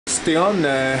Stiaan,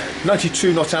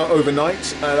 92 not out overnight.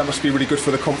 That must be really good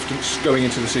for the confidence going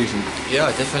into the season.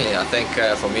 Yeah, definitely. I think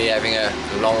for me, having a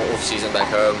long off season back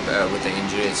home with the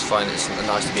injury, it's fine. It's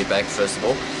nice to be back first of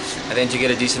all, and then to get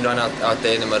a decent run out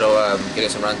there in the middle, getting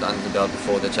some runs under the belt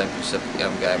before the championship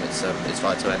game. It's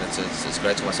vital, and it's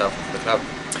great for myself and for the club.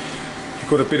 You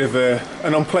got a bit of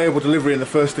an unplayable delivery in the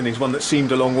first innings, one that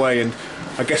seemed a long way, and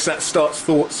I guess that starts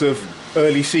thoughts of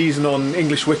early season on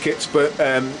English wickets, but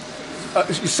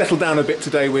you settled down a bit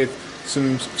today with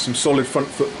some solid front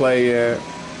foot play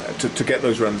to get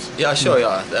those runs. Yeah, sure.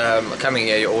 Yeah, coming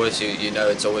here, you know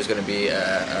it's always going to be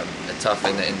tough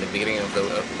in the beginning of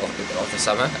the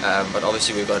summer, but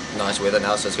obviously we've got nice weather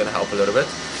now, so it's going to help a little bit.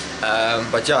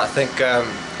 But yeah, I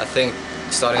think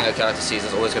starting a county season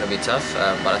is always going to be tough,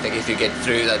 but I think if you get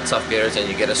through that tough period and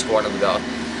you get a score under the belt,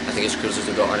 I think it's crucial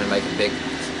to go on and make it big,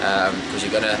 because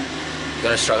you're gonna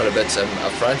struggle a bit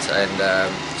up front, and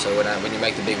so when you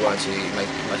make the big ones, you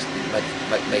must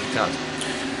make it count.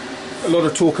 A lot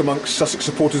of talk amongst Sussex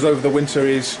supporters over the winter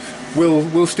is, will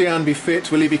Stiaan be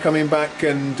fit? Will he be coming back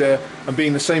and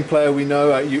being the same player we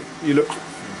know? You look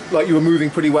like you were moving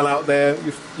pretty well out there.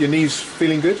 Your knees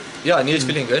feeling good? Yeah, knees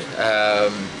feeling good.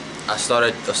 I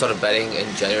started batting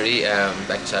in January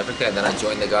back in South Africa, and then I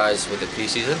joined the guys with the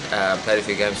pre-season, played a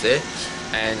few games there,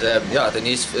 and yeah, the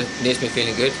knees been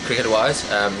feeling good cricket wise,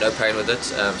 no pain with it,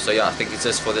 so yeah, I think it's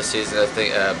just for this season, I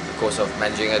think, of course, of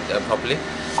managing it properly,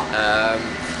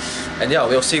 and yeah,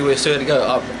 we'll see where it's going to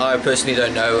go. I personally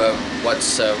don't know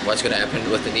what's going to happen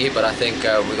with the knee, but I think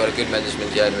we've got a good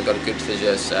management here and we've got a good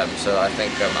physios, so I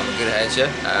think I'm in good hands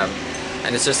here,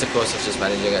 and it's just a course of just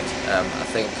managing it. I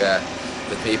think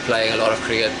with me playing a lot of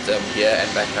cricket here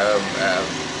and back home,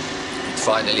 it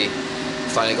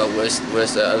finally got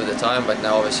worse over the time, but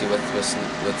now obviously with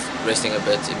resting a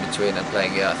bit in between and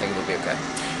playing here, I think it'll be okay.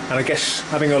 And I guess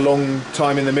having a long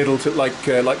time in the middle, like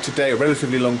today, a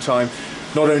relatively long time,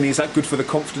 not only is that good for the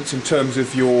confidence in terms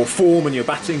of your form and your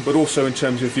batting, but also in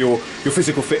terms of your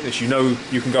physical fitness. You know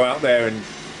you can go out there and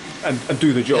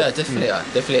do the job. Yeah, definitely. Yeah,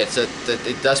 definitely.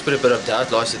 It does put a bit of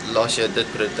doubt. Last year it did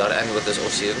put a doubt, and with this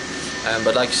off season.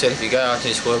 But like you said, if you go out and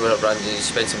you score a bit of runs and you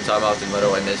spend some time out in the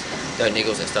middle and there's no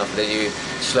niggles and stuff, then you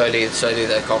slowly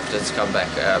that confidence come back.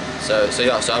 So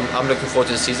I'm looking forward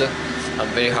to the season. I'm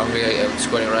very hungry. I'm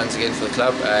scoring runs again for the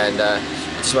club, and I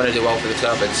just want to do well for the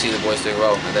club and see the boys doing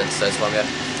well, and that's why I'm here.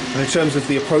 And in terms of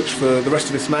the approach for the rest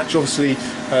of this match, obviously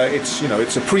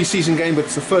it's a pre-season game, but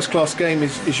it's a first-class game.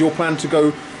 Is your plan to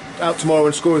go out tomorrow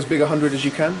and score as big 100 as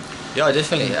you can? Yeah,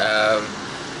 definitely.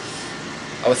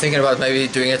 I was thinking about maybe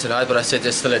doing it tonight, but I said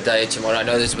there's still a day tomorrow. I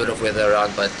know there's a bit of weather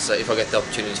around, but if I get the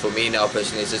opportunity, for me now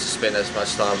personally, is just to spend as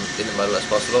much time in the middle as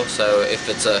possible. So if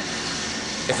it's a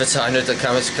 100 that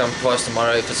comes past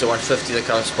tomorrow, if it's a 150 that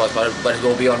comes past tomorrow, but it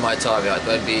will be on my time. Yeah, it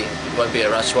won't be a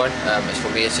rush one. For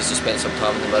me, it's just to spend some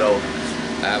time in the middle,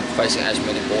 facing as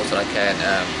many balls as I can,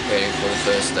 preparing for the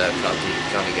first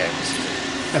county game this season.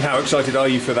 And how excited are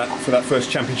you for that first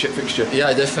championship fixture?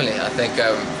 Yeah, definitely. I think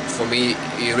for me,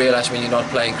 you realise when you're not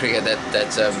playing cricket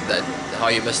that how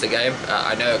you miss the game.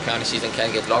 I know a county season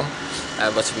can get long,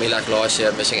 but for me, like last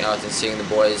year, missing out and seeing the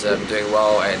boys doing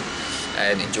well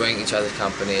and enjoying each other's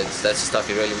company, that's the stuff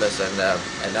you really miss. And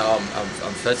now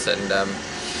I'm fit and I'm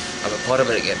a part of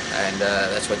it again, and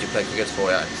that's what you play cricket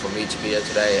for. Yeah. For me to be here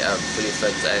today, fully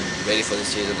fit and ready for the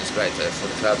season is great for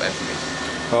the club and for me.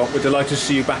 Well, we're delighted to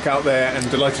see you back out there and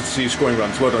delighted to see you scoring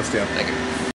runs. Well done, Stiaan. Thank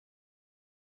you.